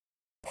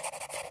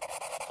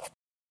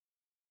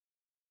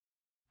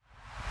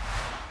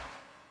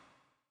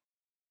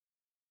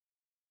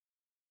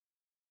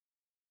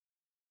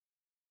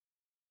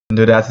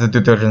That's the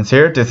Diligence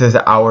here. This is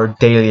our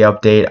daily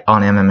update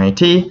on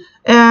MMAT.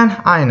 And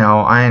I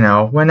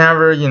know,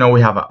 whenever,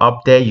 we have an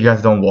update, you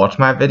guys don't watch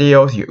my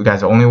videos. You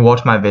guys only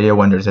watch my video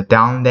when there's a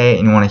down day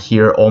and you want to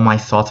hear all my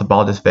thoughts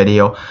about this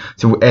video.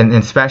 So, and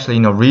especially,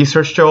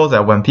 research shows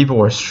that when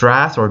people are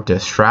stressed or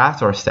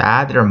distressed or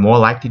sad, they're more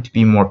likely to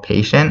be more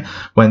patient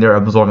when they're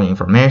absorbing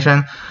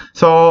information.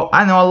 So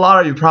I know a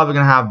lot of you probably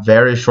going to have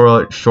very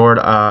short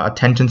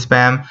attention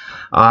span.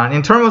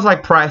 In terms of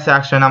like price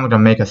action, I'm going to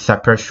make a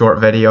separate short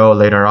video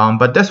later on.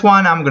 But this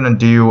one, I'm going to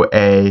do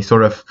a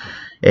sort of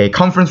a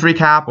conference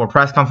recap or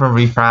press conference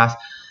recap.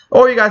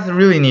 All you guys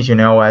really need to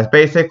know is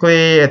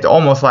basically it's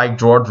almost like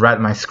George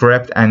read my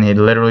script and he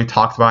literally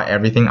talks about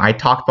everything I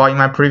talked about in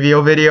my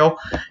previous video.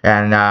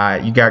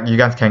 And you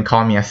guys can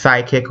call me a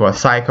sidekick or a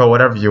psycho,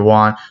 whatever you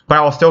want. But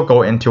I will still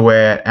go into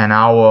it and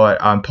I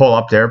will pull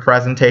up their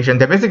presentation.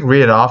 They basically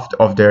read it off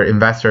of their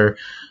investor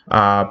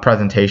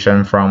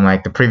presentation from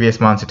like the previous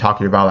months to talk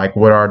to you about like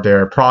what are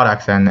their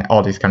products and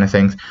all these kind of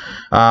things.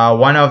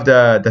 One of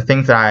the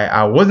things that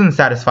I wasn't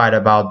satisfied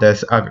about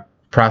this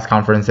press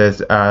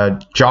conferences,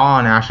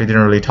 John actually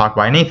didn't really talk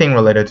about anything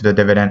related to the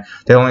dividend.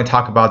 They only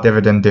talk about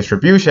dividend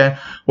distribution,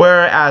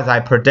 whereas I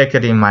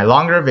predicted in my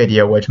longer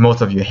video, which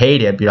most of you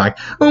hated, be like,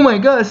 oh my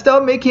god,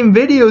 stop making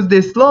videos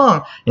this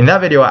long. In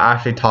that video, I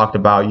actually talked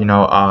about,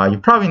 you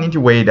probably need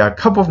to wait a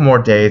couple of more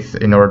days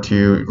in order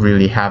to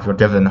really have your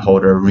dividend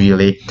holder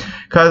really,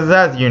 because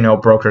as you know,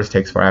 brokers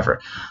takes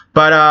forever.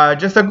 But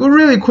just a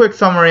really quick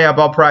summary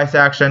about price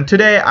action.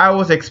 Today, I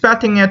was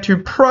expecting it to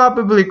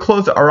probably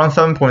close around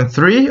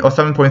 7.3 or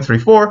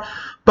 7.34.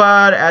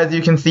 But as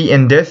you can see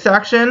in this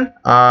section,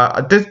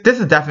 this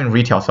is definitely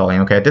retail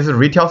selling, okay? This is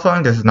retail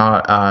selling. This is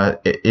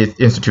not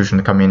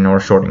institution coming in or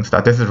shorting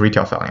stuff. This is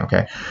retail selling,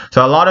 okay?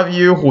 So a lot of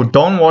you who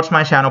don't watch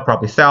my channel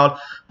probably sell.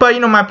 But,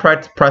 my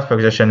price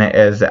position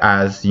is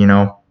as,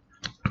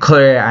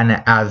 clear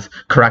and as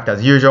correct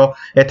as usual.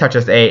 It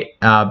touches 8,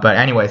 but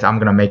anyways, I'm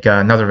gonna make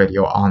another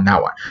video on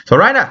that one. So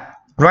right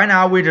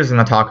now we're just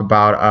gonna talk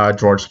about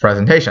George's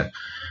presentation.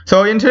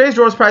 So in today's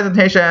George's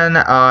presentation,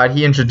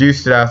 he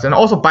introduced us, and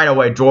also by the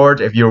way, George,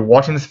 if you're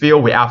watching this video,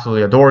 we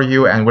absolutely adore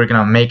you, and we're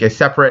gonna make a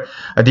separate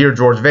Dear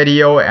George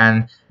video.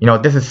 And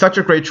this is such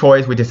a great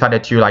choice. We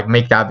decided to like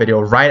make that video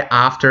right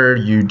after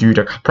you do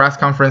the press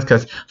conference,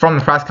 because from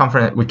the press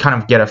conference we kind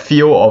of get a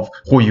feel of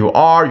who you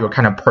are, your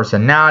kind of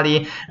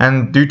personality,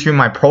 and due to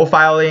my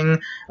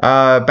profiling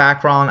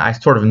background, I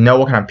sort of know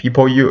what kind of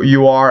people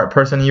you are,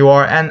 person you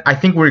are, and I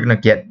think we're gonna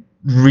get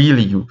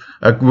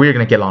we're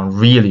gonna get along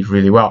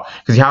really well,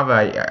 because you have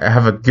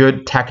a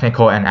good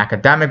technical and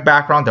academic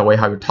background. The way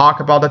how you talk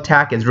about the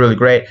tech is really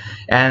great,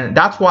 and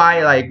that's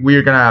why like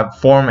we're gonna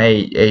form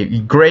a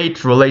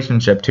great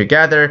relationship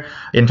together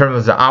in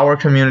terms of our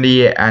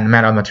community and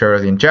meta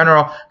materials in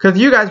general, because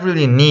you guys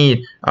really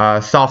need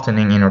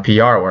softening in your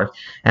PR work.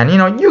 And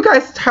you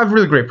guys have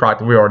really great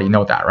product. We already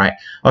know that, right?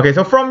 Okay,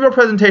 so from your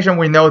presentation,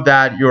 we know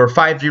that your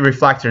 5G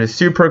reflector is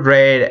super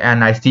great,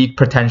 and I see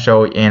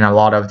potential in a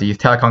lot of these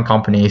telecom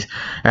companies,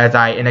 as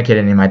I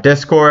indicated in my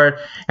Discord.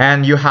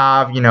 And you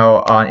have,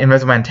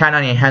 invisible antenna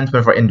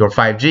enhancement for indoor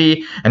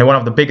 5G. And one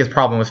of the biggest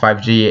problems with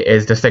 5G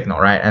is the signal,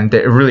 right? And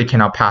it really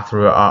cannot pass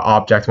through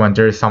objects when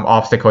there is some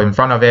obstacle in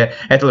front of it.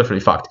 It's literally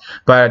fucked.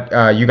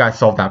 But you guys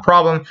solved that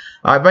problem.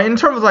 But in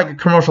terms of like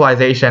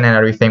commercialization and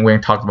everything, we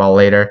can talk about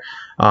later.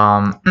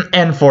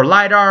 And for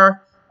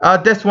LiDAR,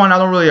 this one I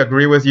don't really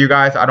agree with you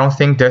guys. I don't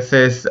think this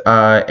is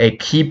a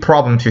key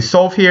problem to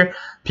solve here,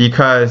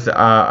 because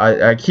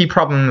a key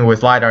problem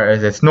with LiDAR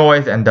is its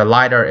noise, and the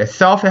LiDAR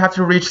itself, it has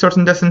to reach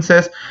certain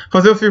distances.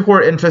 For those of you who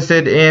are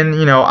interested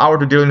in, our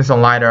due diligence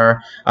on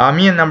LiDAR,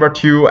 me and number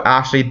 2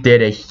 actually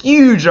did a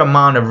huge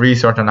amount of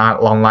research on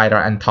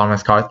LiDAR and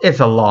autonomous cars. It's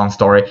a long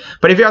story,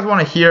 but if you guys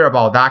want to hear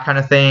about that kind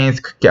of things,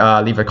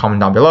 leave a comment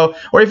down below.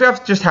 Or if you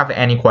just have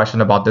any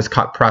question about this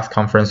press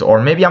conference,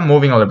 or maybe I'm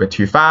moving a little bit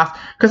too fast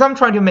because I'm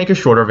trying to make a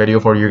shorter video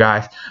for you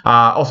guys,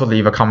 also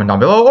leave a comment down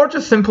below, or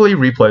just simply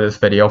replay this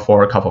video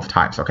for a couple of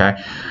times. Okay,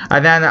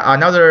 and then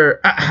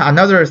another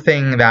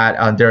thing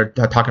that they're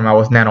talking about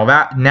was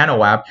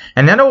NanoWeb,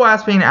 and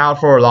NanoWeb's been out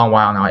for a long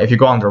while now. If you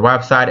go on their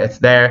website, it's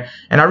there,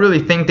 and I really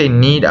think they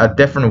need a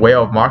different way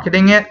of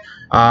marketing it.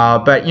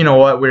 But you know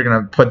what? We're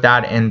gonna put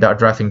that in the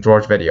addressing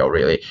George video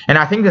really, and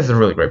I think this is a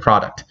really great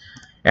product.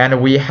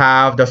 And we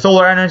have the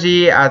solar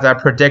energy, as I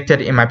predicted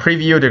in my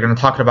preview. They're going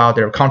to talk about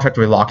their contract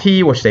with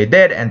Lockheed, which they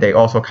did, and they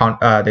also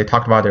they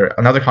talked about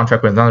another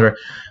contract with another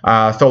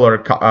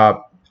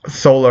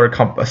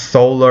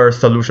solar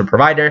solution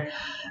provider.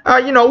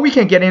 We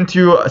can get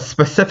into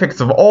specifics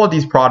of all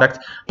these products,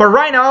 but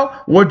right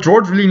now, what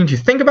George really needs to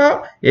think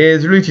about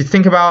is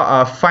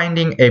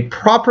finding a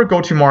proper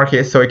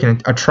go-to-market so it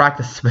can attract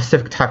a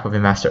specific type of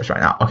investors right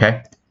now.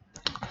 Okay.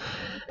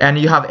 And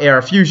you have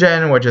Air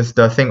Fusion, which is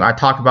the thing I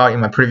talked about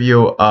in my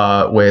preview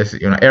with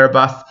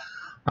Airbus.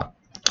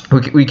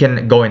 We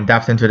can go in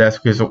depth into this,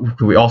 because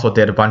we also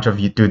did a bunch of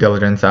due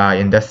diligence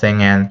in this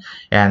thing, and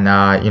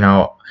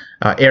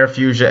AR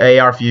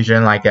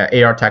fusion, like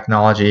AR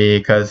technology,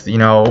 because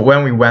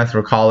when we went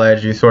through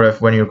college, you sort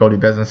of, when you go to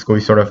business school,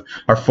 you sort of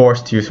are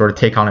forced to sort of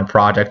take on a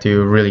project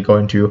to really go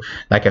into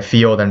like a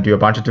field and do a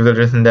bunch of due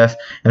diligence in this.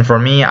 And for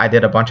me, I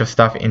did a bunch of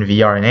stuff in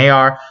VR and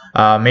AR,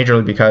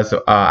 majorly because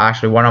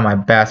actually one of my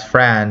best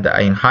friend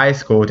in high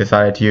school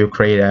decided to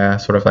create a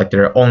sort of like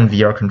their own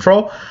VR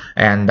control,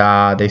 and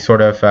they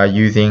sort of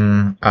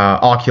using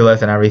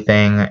Oculus and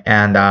everything,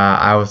 and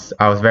I was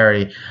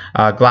very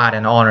glad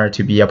and honored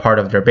to be a part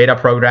of their beta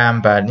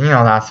program, but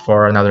that's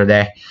for another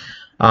day.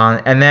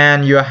 And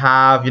then you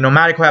have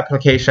medical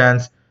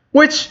applications,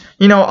 which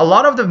a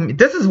lot of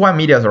this is why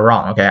medias are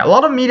wrong. Okay, a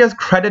lot of medias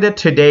credited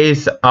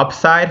today's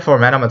upside for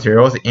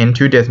metamaterials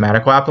into this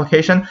medical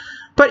application.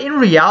 But in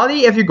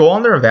reality, if you go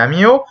on their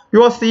Vimeo, you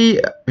will see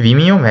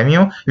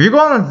Vimeo. If you go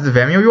on the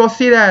Vimeo, you will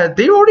see that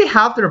they already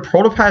have their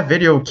prototype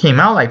video came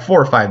out like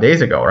 4 or 5 days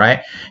ago,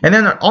 right? And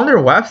then on their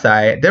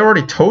website, they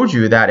already told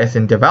you that it's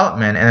in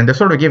development, and they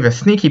sort of give a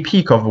sneaky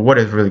peek of what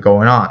is really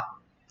going on.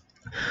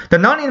 The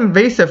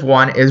non-invasive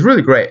one is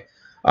really great,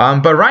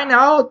 but right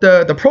now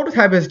the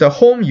prototype is the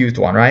home used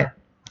one, right?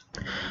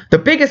 The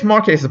biggest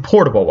market is the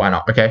portable one,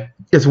 okay?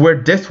 Is where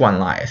this one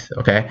lies,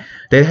 okay?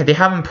 They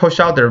haven't pushed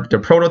out their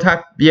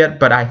prototype yet,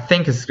 but I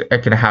think it's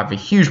going to have a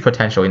huge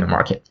potential in the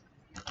market.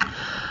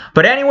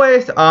 But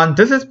anyways,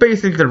 this is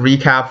basically the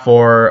recap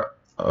for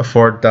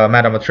the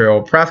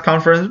metamaterial press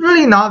conference.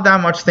 Really not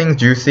that much things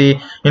juicy.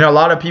 A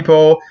lot of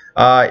people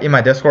in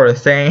my Discord are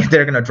saying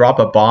they're going to drop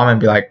a bomb and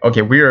be like,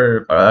 okay,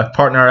 we're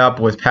partnered up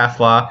with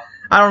Tesla.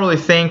 I don't really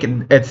think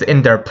it's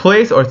in their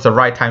place or it's the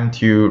right time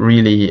to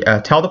really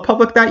tell the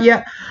public that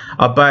yet.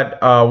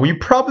 But we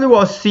probably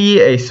will see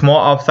a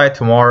small upside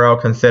tomorrow,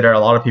 consider a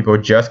lot of people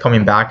just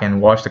coming back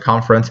and watch the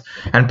conference.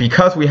 And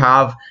because we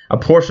have a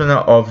portion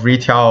of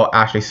retail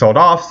actually sold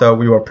off, so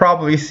we will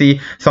probably see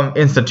some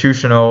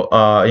institutional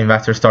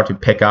investors start to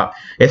pick up,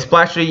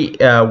 especially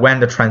when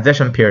the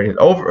transition period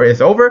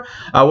is over.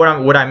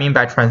 What I mean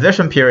by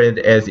transition period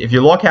is if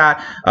you look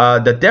at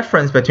the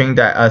difference between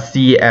the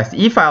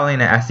CSE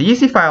filing and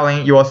SEC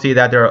filing, you will see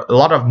that there are a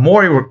lot of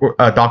more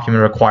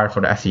documents required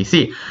for the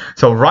SEC.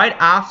 So right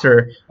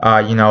after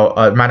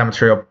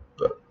metamaterial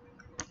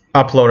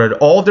uploaded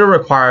all the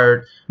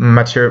required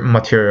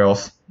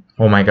materials.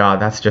 Oh my god,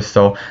 that's just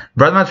so.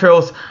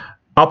 metamaterials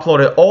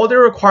uploaded all the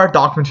required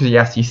documents to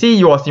the SEC,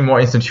 you will see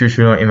more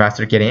institutional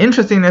investors getting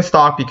interested in this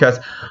stock, because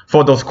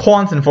for those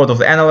quants and for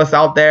those analysts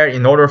out there,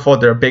 in order for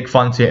their big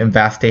fund to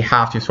invest, they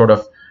have to sort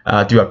of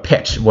do a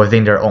pitch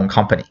within their own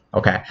company,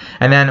 okay?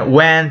 And then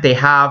when they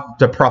have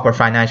the proper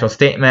financial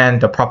statement,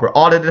 the proper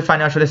audited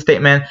financial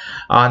statement,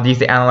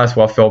 these analysts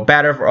will feel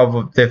better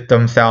of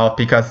themselves,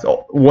 because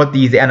what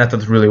these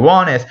analysts really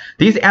want is,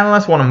 these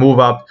analysts want to move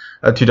up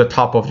to the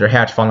top of their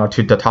hedge fund or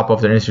to the top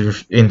of their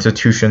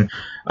institution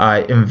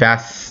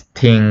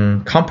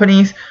investing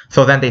companies.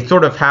 So then they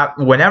sort of have,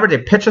 whenever they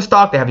pitch a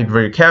stock, they have to be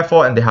very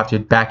careful and they have to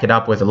back it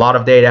up with a lot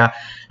of data.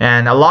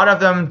 And a lot of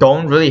them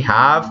don't really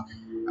have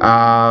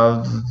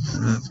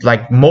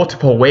like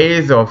multiple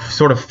ways of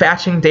sort of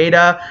fetching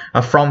data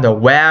from the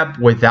web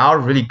without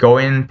really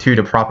going to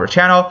the proper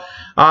channel.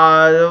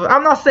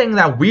 I'm not saying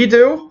that we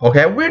do,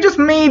 okay? We're just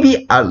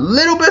maybe a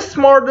little bit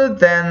smarter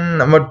than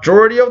the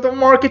majority of the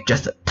market,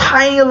 just a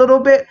tiny little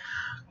bit.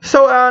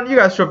 So you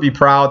guys should be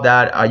proud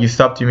that you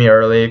subbed to me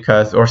early,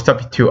 or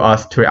subbed to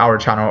us, to our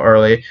channel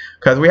early,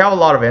 because we have a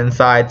lot of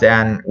insights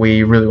and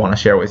we really want to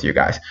share with you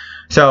guys.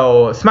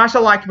 So smash the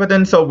like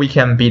button so we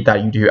can beat that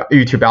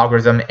YouTube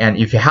algorithm. And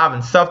if you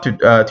haven't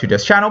subbed to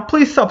this channel,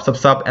 please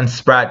sub and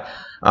spread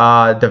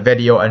the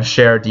video and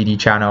share DD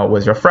channel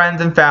with your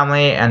friends and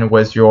family, and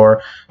with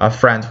your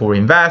friends who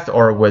invest,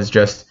 or with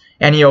just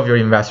any of your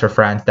investor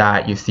friends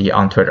that you see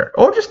on Twitter,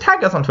 or just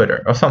tag us on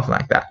Twitter or something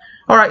like that.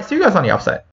 All right, see you guys on the upside.